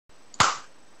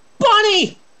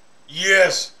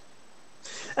Yes.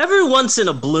 Every once in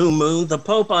a blue moon, the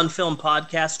Pope on Film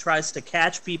podcast tries to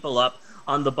catch people up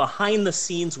on the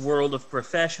behind-the-scenes world of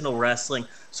professional wrestling.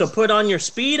 So put on your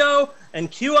Speedo and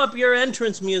cue up your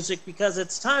entrance music because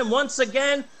it's time once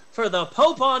again for the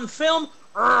Pope on Film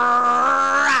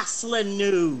Rasslin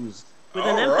News. With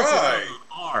an All emphasis on right.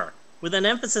 the R. With an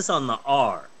emphasis on the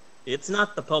R. It's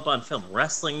not the Pope on Film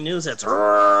Wrestling News, it's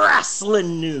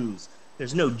Rasslin News.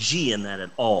 There's no G in that at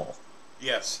all.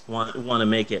 Yes. Want to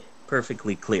make it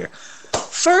perfectly clear.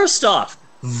 First off,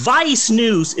 Vice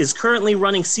News is currently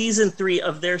running season 3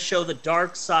 of their show, The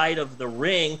Dark Side of the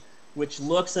Ring, which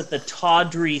looks at the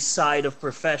tawdry side of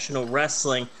professional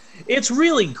wrestling. It's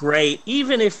really great.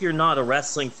 Even if you're not a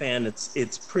wrestling fan,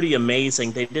 it's pretty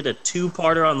amazing. They did a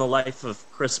 2-parter on the life of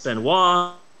Chris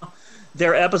Benoit.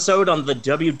 Their episode on the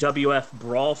WWF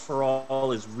Brawl for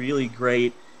All is really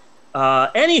great.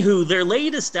 Anywho, their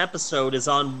latest episode is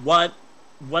on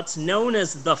what's known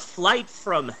as the Flight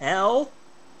from Hell,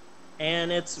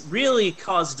 and it's really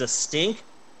caused a stink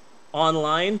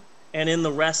online and in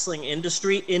the wrestling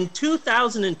industry. In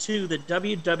 2002, the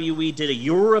WWE did a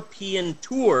European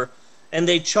tour, and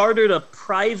they chartered a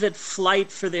private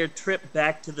flight for their trip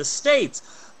back to the States.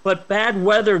 But bad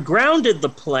weather grounded the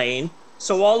plane,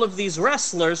 so all of these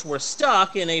wrestlers were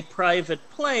stuck in a private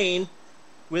plane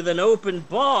with an open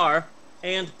bar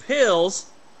and pills,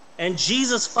 and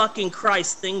Jesus fucking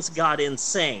Christ, things got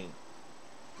insane.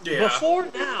 Yeah. Before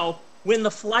now, when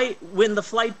the flight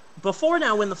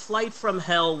from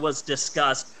hell was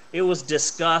discussed, it was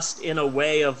discussed in a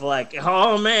way of like,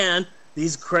 oh man,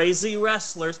 these crazy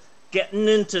wrestlers getting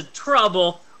into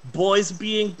trouble, boys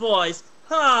being boys.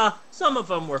 Some of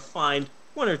them were fined,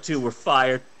 1 or 2 were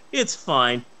fired. It's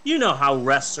fine. You know how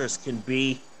wrestlers can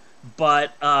be.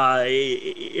 But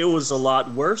it was a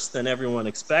lot worse than everyone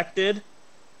expected.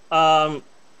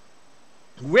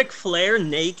 Ric Flair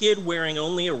naked, wearing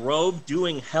only a robe,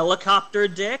 doing helicopter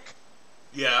dick.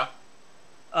 Yeah.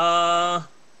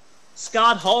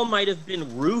 Scott Hall might have been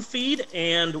roofied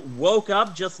and woke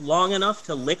up just long enough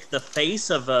to lick the face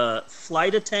of a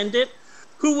flight attendant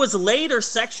who was later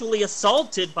sexually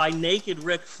assaulted by naked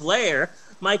Ric Flair.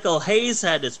 Michael Hayes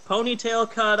had his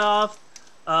ponytail cut off.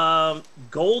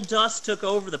 Goldust took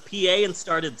over the PA and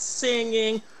started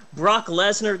singing. Brock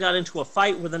Lesnar got into a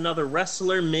fight with another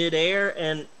wrestler midair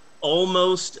and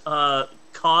almost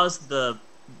caused the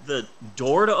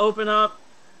door to open up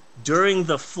during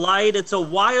the flight. It's a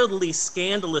wildly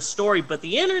scandalous story, but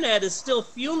the internet is still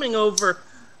fuming over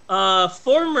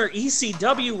former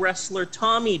ECW wrestler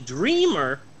Tommy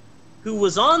Dreamer, who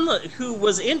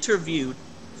was interviewed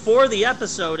for the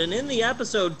episode, and in the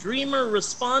episode, Dreamer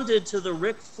responded to the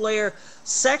Ric Flair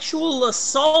sexual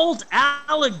assault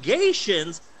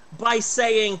allegations by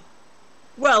saying,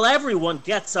 well, everyone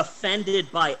gets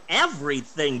offended by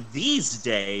everything these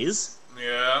days.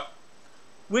 Yeah.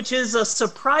 Which is a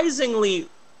surprisingly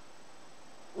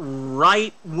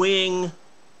right-wing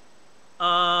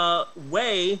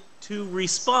way to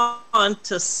respond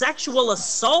to sexual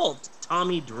assault,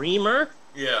 Tommy Dreamer.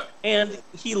 Yeah. And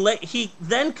he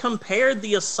then compared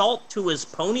the assault to his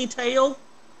ponytail.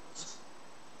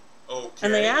 Okay.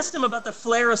 And they asked him about the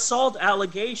Flair assault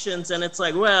allegations, and it's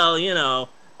like, well, you know,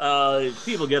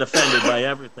 people get offended by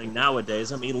everything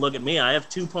nowadays. I mean, look at me. I have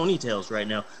 2 ponytails right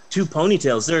now. 2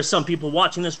 ponytails. There are some people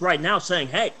watching this right now saying,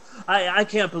 hey, I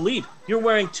can't believe you're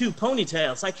wearing 2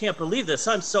 ponytails. I can't believe this.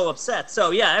 I'm so upset.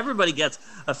 So, yeah, everybody gets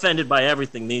offended by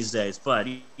everything these days. But,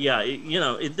 yeah, you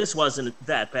know, this wasn't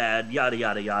that bad, yada,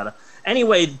 yada, yada.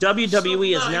 Anyway,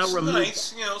 WWE is now removed...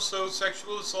 Nice, you know, so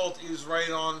sexual assault is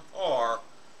right on par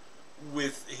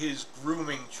with his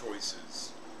grooming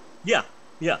choices. Yeah,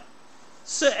 yeah.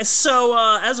 So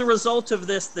as a result of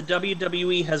this, the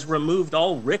WWE has removed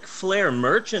all Ric Flair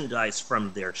merchandise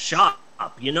from their shop.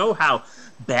 You know how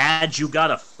bad you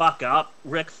gotta fuck up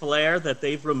Ric Flair that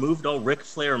they've removed all Ric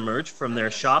Flair merch from their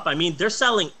shop? I mean, they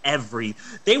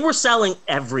were selling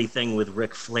everything with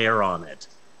Ric Flair on it.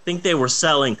 I think they were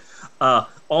selling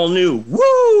all new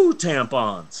woo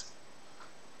tampons.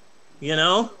 You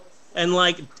know? And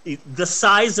like the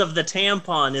size of the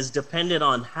tampon is dependent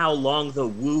on how long the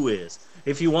woo is.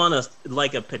 If you want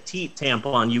a petite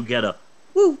tampon, you get a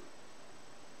woo.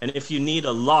 And if you need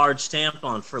a large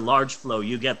tampon for large flow,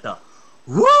 you get the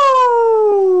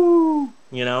woo.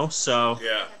 You know, so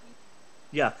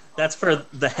yeah, that's for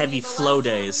the heavy flow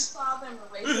days.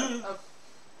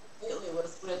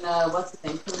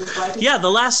 Yeah,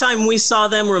 the last time we saw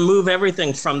them remove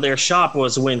everything from their shop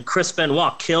was when Chris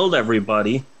Benoit killed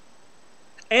everybody.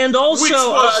 And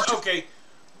also,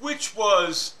 which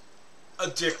was a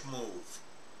dick move.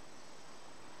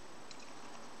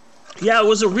 Yeah, it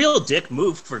was a real dick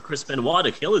move for Chris Benoit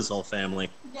to kill his whole family.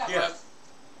 Yeah.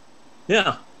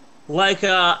 Yeah. Like,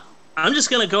 I'm just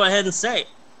going to go ahead and say,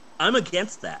 I'm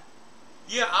against that.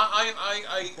 Yeah,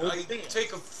 I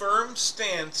take a firm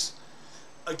stance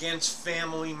against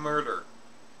family murder.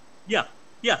 Yeah,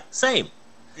 same.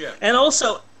 Yeah. And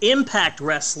also, Impact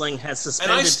Wrestling has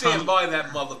suspended. And I stand by that,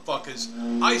 motherfuckers.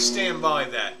 I stand by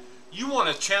that. You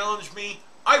want to challenge me?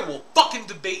 I will fucking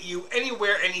debate you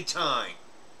anywhere, anytime.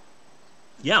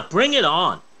 Yeah, bring it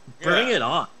on. Bring it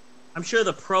on. I'm sure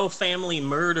the pro-family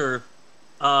murder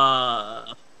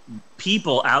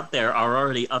people out there are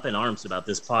already up in arms about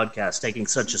this podcast taking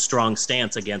such a strong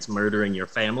stance against murdering your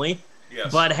family.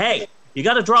 Yes. But hey, you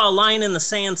got to draw a line in the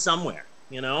sand somewhere,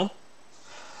 you know?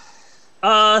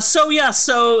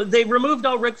 So they removed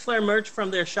all Ric Flair merch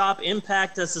from their shop.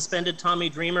 Impact has suspended Tommy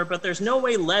Dreamer, but there's no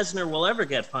way Lesnar will ever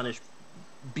get punished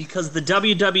because the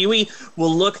WWE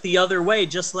will look the other way,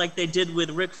 just like they did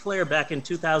with Ric Flair back in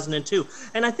 2002.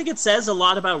 And I think it says a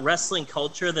lot about wrestling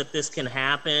culture that this can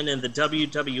happen, and the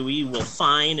WWE will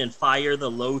fine and fire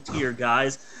the low-tier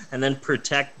guys and then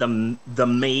protect the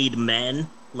made men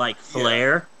like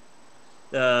Flair.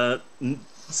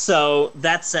 So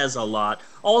that says a lot.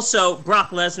 Also,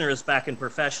 Brock Lesnar is back in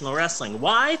professional wrestling.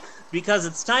 Why? Because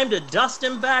it's time to dust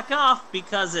him back off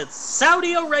because it's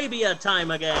Saudi Arabia time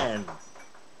again.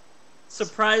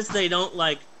 Surprised they don't,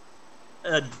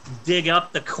 dig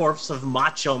up the corpse of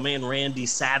Macho Man Randy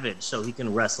Savage so he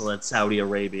can wrestle at Saudi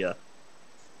Arabia.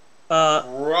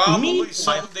 Probably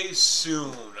someday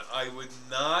soon. I would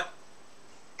not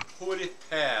put it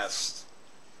past.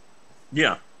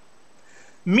 Yeah.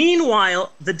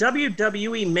 Meanwhile, the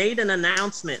WWE made an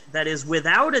announcement that is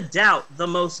without a doubt the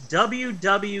most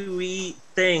WWE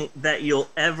thing that you'll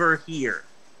ever hear.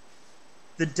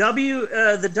 The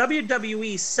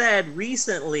WWE said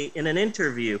recently in an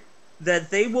interview that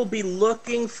they will be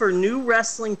looking for new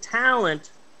wrestling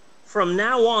talent. From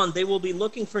now on, they will be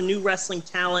looking for new wrestling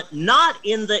talent, not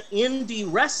in the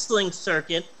indie wrestling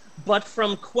circuit, but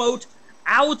from, quote,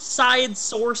 outside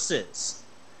sources.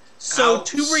 So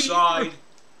outside.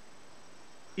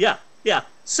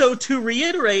 So to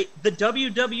reiterate, the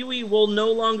WWE will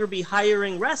no longer be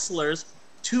hiring wrestlers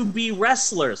to be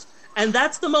wrestlers. And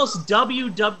that's the most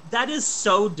that is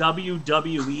so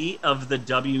WWE of the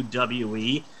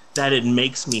WWE that it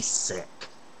makes me sick.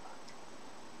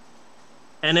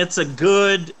 And it's a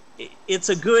good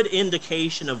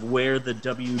indication of where the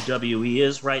WWE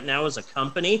is right now as a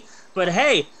company. But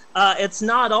hey, it's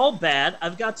not all bad.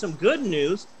 I've got some good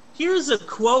news. Here's a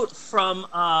quote from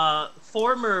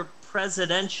former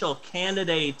presidential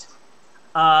candidate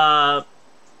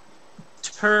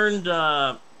turned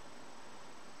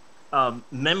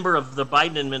member of the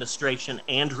Biden administration,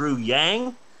 Andrew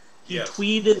Yang. He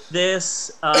tweeted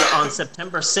this on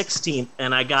September 16th,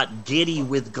 and I got giddy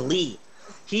with glee.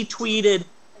 He tweeted,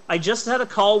 "I just had a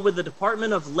call with the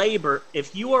Department of Labor.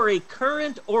 If you are a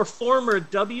current or former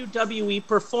WWE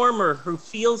performer who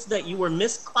feels that you were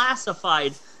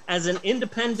misclassified as an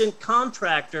independent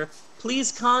contractor,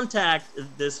 please contact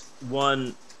this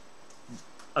one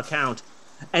account.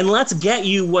 And let's get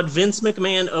you what Vince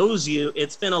McMahon owes you.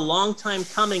 It's been a long time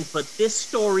coming, but this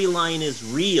storyline is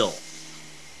real."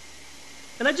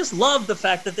 And I just love the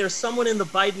fact that there's someone in the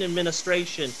Biden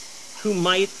administration who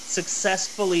might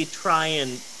successfully try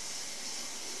and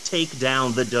take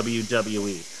down the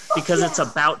WWE. Because it's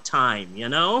about time, you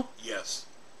know? Yes.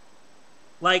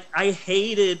 Like, I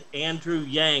hated Andrew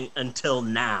Yang until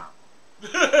now.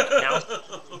 Now,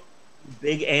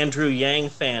 big Andrew Yang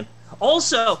fan.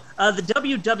 Also, the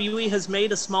WWE has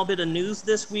made a small bit of news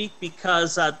this week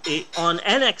because on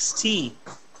NXT,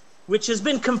 which has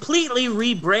been completely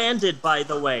rebranded, by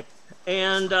the way,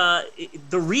 and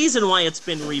the reason why it's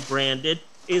been rebranded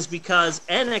is because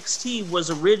NXT was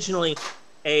originally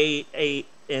an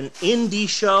indie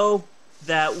show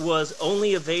that was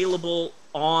only available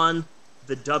on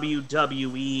the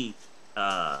WWE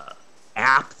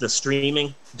app, the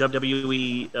streaming,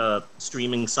 WWE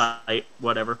streaming site,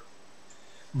 whatever.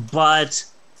 But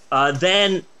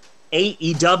then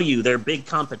AEW, their big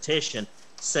competition,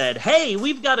 said, "Hey,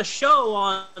 we've got a show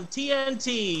on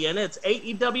TNT, and it's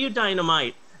AEW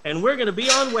Dynamite, and we're going to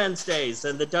be on Wednesdays."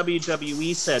 And the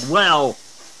WWE said, "Well,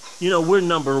 you know, we're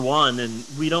number one, and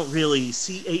we don't really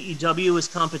see AEW as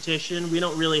competition. We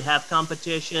don't really have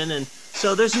competition, and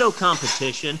so there's no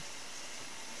competition."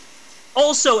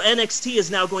 Also, NXT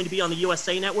is now going to be on the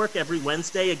USA Network every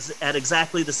Wednesday at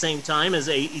exactly the same time as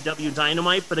AEW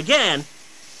Dynamite. But again,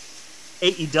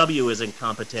 AEW is in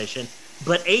competition.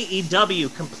 But AEW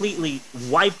completely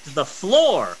wiped the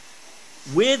floor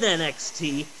with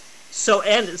NXT So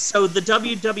the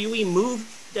WWE moved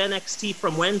NXT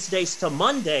from Wednesdays to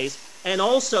Mondays, and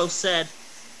also said,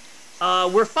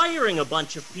 we're firing a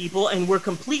bunch of people and we're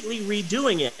completely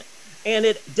redoing it. And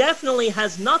it definitely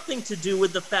has nothing to do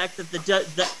with the fact that the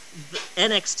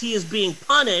NXT is being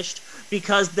punished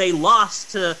because they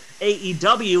lost to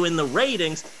AEW in the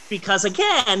ratings, because,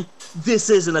 again, this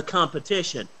isn't a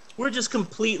competition. We're just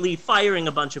completely firing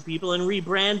a bunch of people and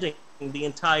rebranding the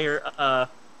entire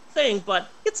thing, but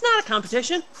it's not a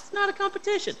competition. It's not a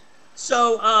competition.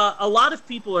 So a lot of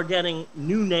people are getting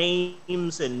new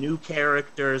names and new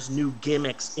characters, new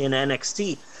gimmicks in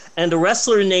NXT. And a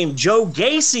wrestler named Joe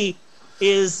Gacy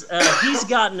he's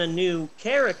gotten a new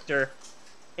character,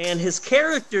 and his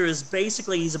character is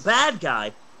basically, he's a bad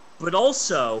guy, but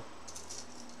also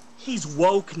he's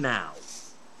woke now.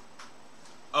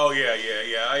 Oh, yeah.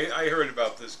 I heard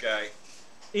about this guy.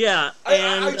 Yeah,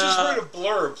 I just read a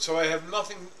blurb, so I have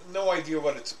no idea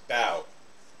what it's about.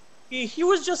 He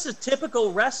was just a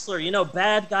typical wrestler,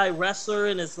 bad guy wrestler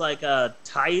in his,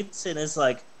 tights and his,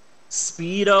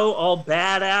 Speedo, all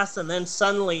badass, and then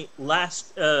suddenly,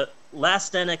 last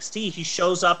NXT, he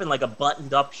shows up in, a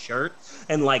buttoned-up shirt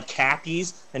and,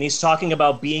 khakis, and he's talking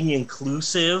about being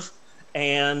inclusive,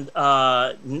 and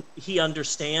he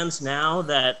understands now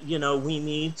that,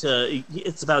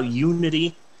 it's about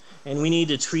unity, and we need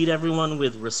to treat everyone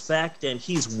with respect, and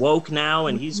he's woke now,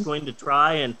 and he's going to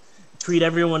try and treat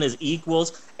everyone as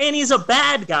equals, and he's a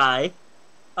bad guy.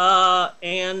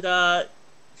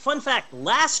 Fun fact,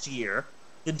 last year,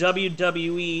 the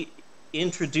WWE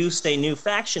introduced a new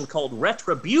faction called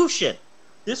Retribution.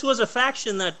 This was a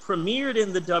faction that premiered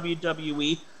in the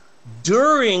WWE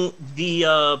during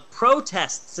the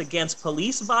protests against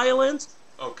police violence.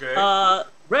 Okay.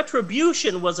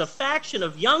 Retribution was a faction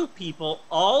of young people,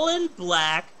 all in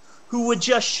black, who would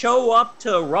just show up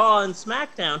to Raw and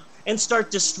SmackDown and start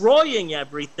destroying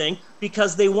everything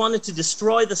because they wanted to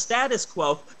destroy the status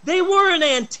quo. They weren't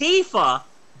Antifa,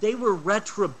 they were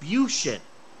Retribution.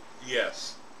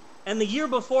 Yes. And the year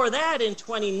before that, in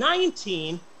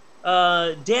 2019,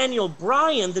 Daniel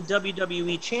Bryan, the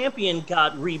WWE champion,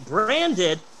 got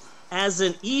rebranded as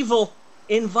an evil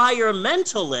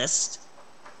environmentalist.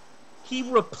 He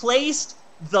replaced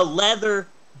the leather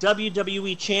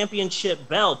WWE championship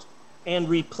belt and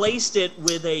replaced it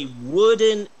with a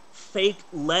wooden fake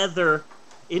leather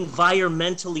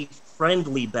environmentally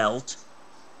friendly belt.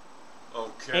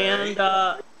 Okay. And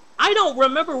I don't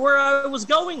remember where I was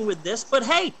going with this, but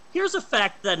hey, here's a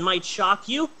fact that might shock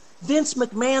you. Vince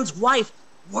McMahon's wife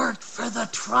worked for the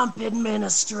Trump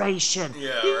administration.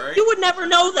 Yeah, right? You would never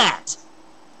know that.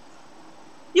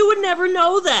 You would never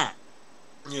know that.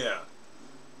 Yeah.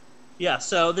 Yeah,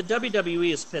 so the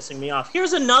WWE is pissing me off.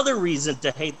 Here's another reason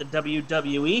to hate the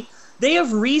WWE. They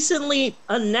have recently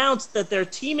announced that they're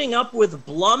teaming up with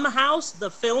Blumhouse, the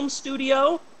film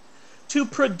studio, to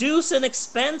produce an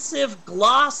expensive,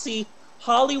 glossy,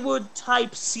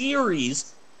 Hollywood-type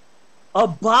series, a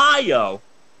bio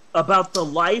about the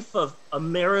life of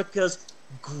America's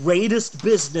greatest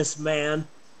businessman,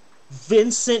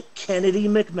 Vincent Kennedy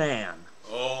McMahon.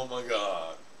 Oh, my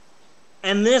God.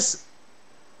 And this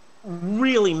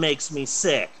really makes me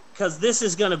sick, because this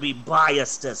is going to be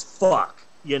biased as fuck,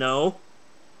 And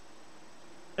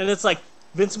it's like,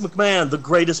 Vince McMahon, the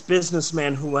greatest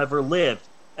businessman who ever lived.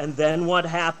 And then what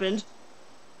happened?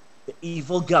 The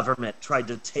evil government tried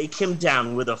to take him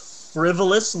down with a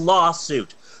frivolous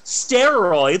lawsuit.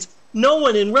 Steroids? No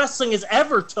one in wrestling has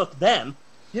ever took them.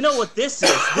 You know what this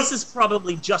is? This is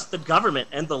probably just the government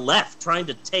and the left trying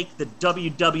to take the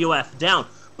WWF down.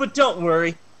 But don't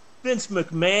worry. Vince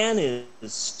McMahon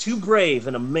is too brave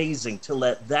and amazing to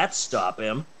let that stop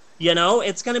him.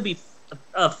 It's going to be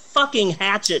a fucking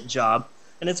hatchet job,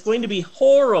 and it's going to be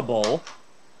horrible.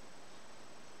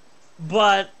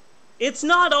 But it's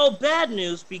not all bad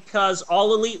news, because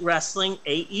All Elite Wrestling,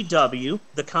 AEW,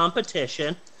 the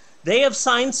competition, they have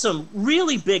signed some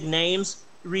really big names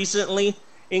recently,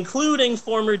 including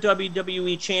former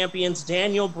WWE champions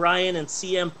Daniel Bryan and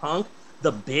CM Punk.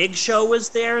 The Big Show is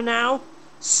there now.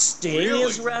 Sting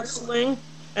is wrestling,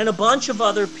 and a bunch of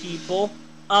other people.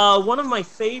 One of my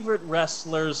favorite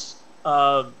wrestlers,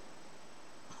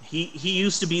 he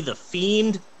used to be The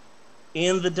Fiend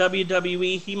in the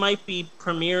WWE. He might be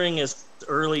premiering as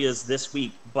early as this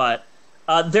week, but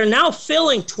they're now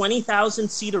filling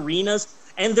 20,000-seat arenas,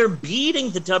 and they're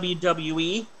beating the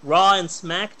WWE, Raw and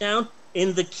SmackDown,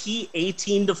 in the key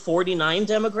 18 to 49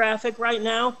 demographic right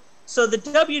now. So the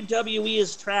WWE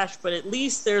is trash, but at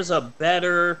least there's a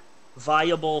better,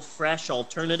 viable, fresh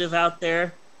alternative out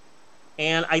there.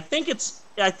 And I think it's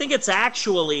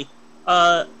actually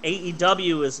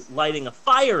AEW is lighting a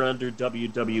fire under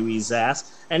WWE's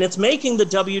ass, and it's making the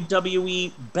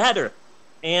WWE better.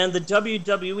 And the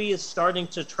WWE is starting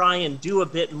to try and do a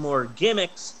bit more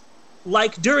gimmicks.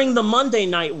 Like during the Monday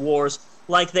Night Wars,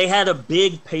 like they had a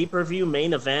big pay-per-view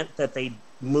main event that they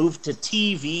moved to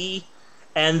TV,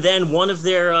 and then one of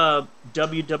their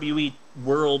WWE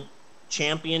World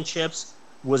Championships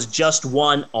was just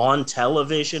won on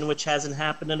television, which hasn't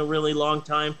happened in a really long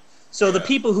time. So the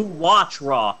people who watch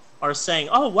Raw are saying,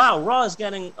 "Oh wow, Raw is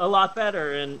getting a lot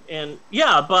better," and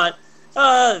yeah, but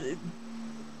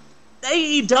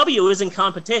AEW is in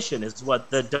competition, is what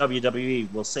the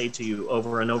WWE will say to you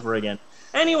over and over again.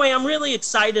 Anyway, I'm really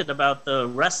excited about the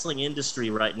wrestling industry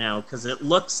right now because it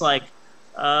looks like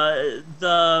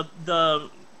the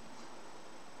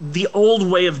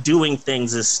old way of doing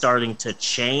things is starting to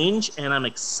change, and I'm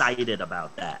excited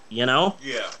about that. You know?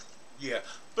 Yeah, yeah.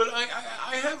 But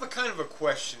I have a kind of a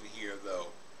question here, though.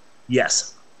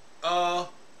 Yes.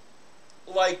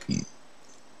 Like,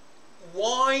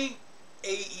 why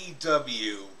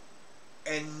AEW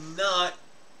and not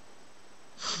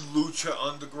Lucha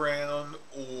Underground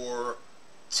or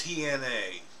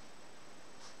TNA?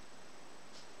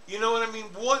 You know what I mean?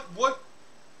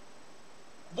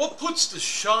 What puts the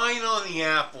shine on the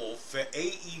apple for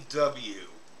AEW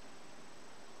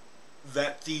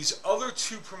that these other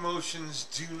two promotions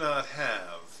do not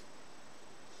have,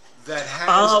 that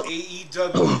has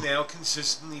AEW now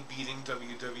consistently beating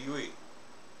WWE?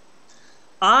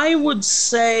 I would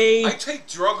say... I take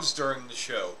drugs during the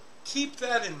show. Keep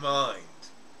that in mind.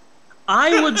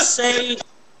 I would say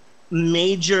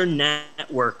major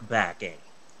network backing.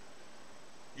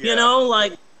 Yeah. You know,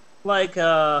 like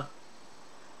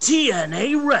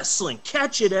TNA Wrestling.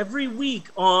 Catch it every week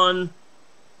on,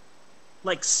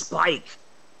 like, Spike.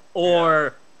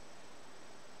 Or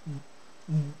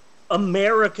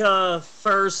America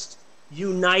First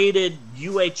United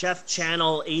UHF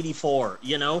Channel 84,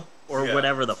 you know? Or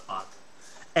whatever the fuck.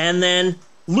 And then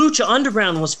Lucha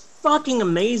Underground was fucking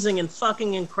amazing and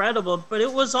fucking incredible, but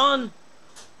it was on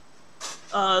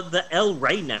the El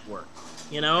Rey network,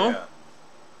 you know? Yeah.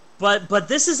 But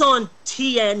this is on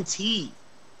TNT.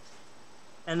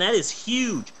 And that is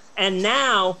huge. And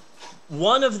now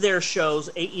one of their shows,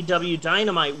 AEW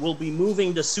Dynamite, will be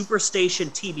moving to Superstation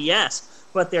TBS,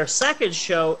 but their second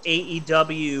show,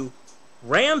 AEW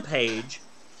Rampage,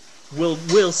 will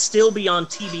still be on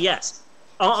TBS,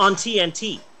 on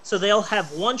TNT. So they'll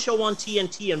have one show on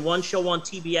TNT and one show on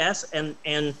TBS,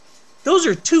 and those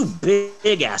are two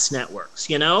big ass networks,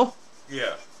 you know?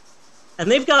 Yeah.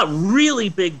 And they've got really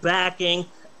big backing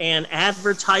and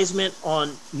advertisement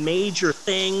on major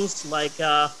things like,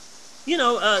 so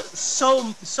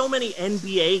many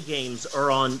NBA games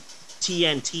are on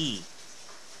TNT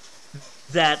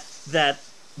that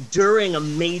during a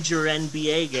major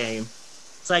NBA game,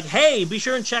 it's like, hey, be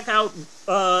sure and check out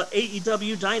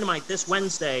AEW Dynamite this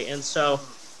Wednesday. And so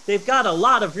they've got a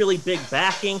lot of really big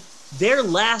backing. Their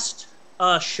last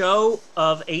show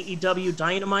of AEW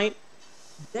Dynamite,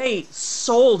 they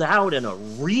sold out an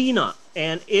arena.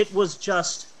 And it was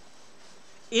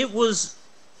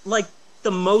like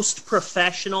the most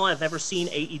professional I've ever seen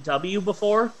AEW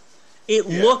before. It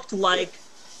looked like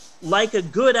a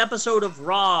good episode of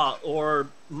Raw or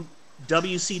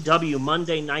WCW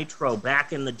Monday Nitro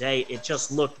back in the day. It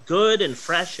just looked good and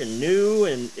fresh and new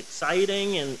and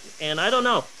exciting, and I don't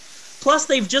know. Plus,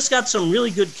 they've just got some really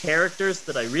good characters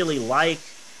that I really like.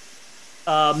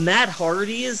 Matt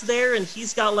Hardy is there, and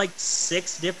he's got like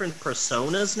 6 different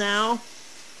personas now.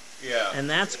 Yeah. And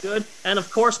that's good. And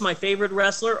of course, my favorite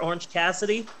wrestler, Orange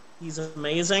Cassidy. He's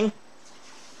amazing.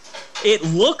 It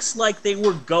looks like they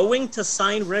were going to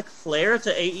sign Ric Flair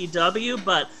to AEW,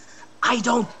 but I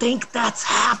don't think that's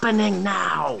happening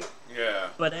now. Yeah.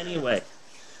 But anyway,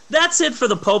 that's it for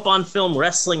the Pope on Film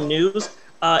wrestling news.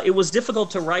 It was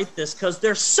difficult to write this because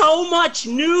there's so much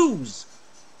news.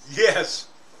 Yes.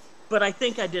 But I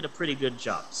think I did a pretty good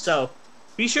job. So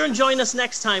be sure and join us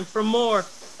next time for more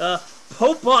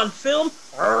Pope on Film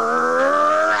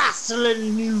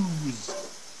wrestling news.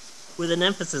 With an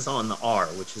emphasis on the R,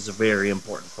 which is a very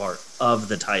important part of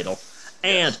the title.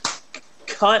 And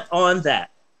cut on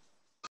that.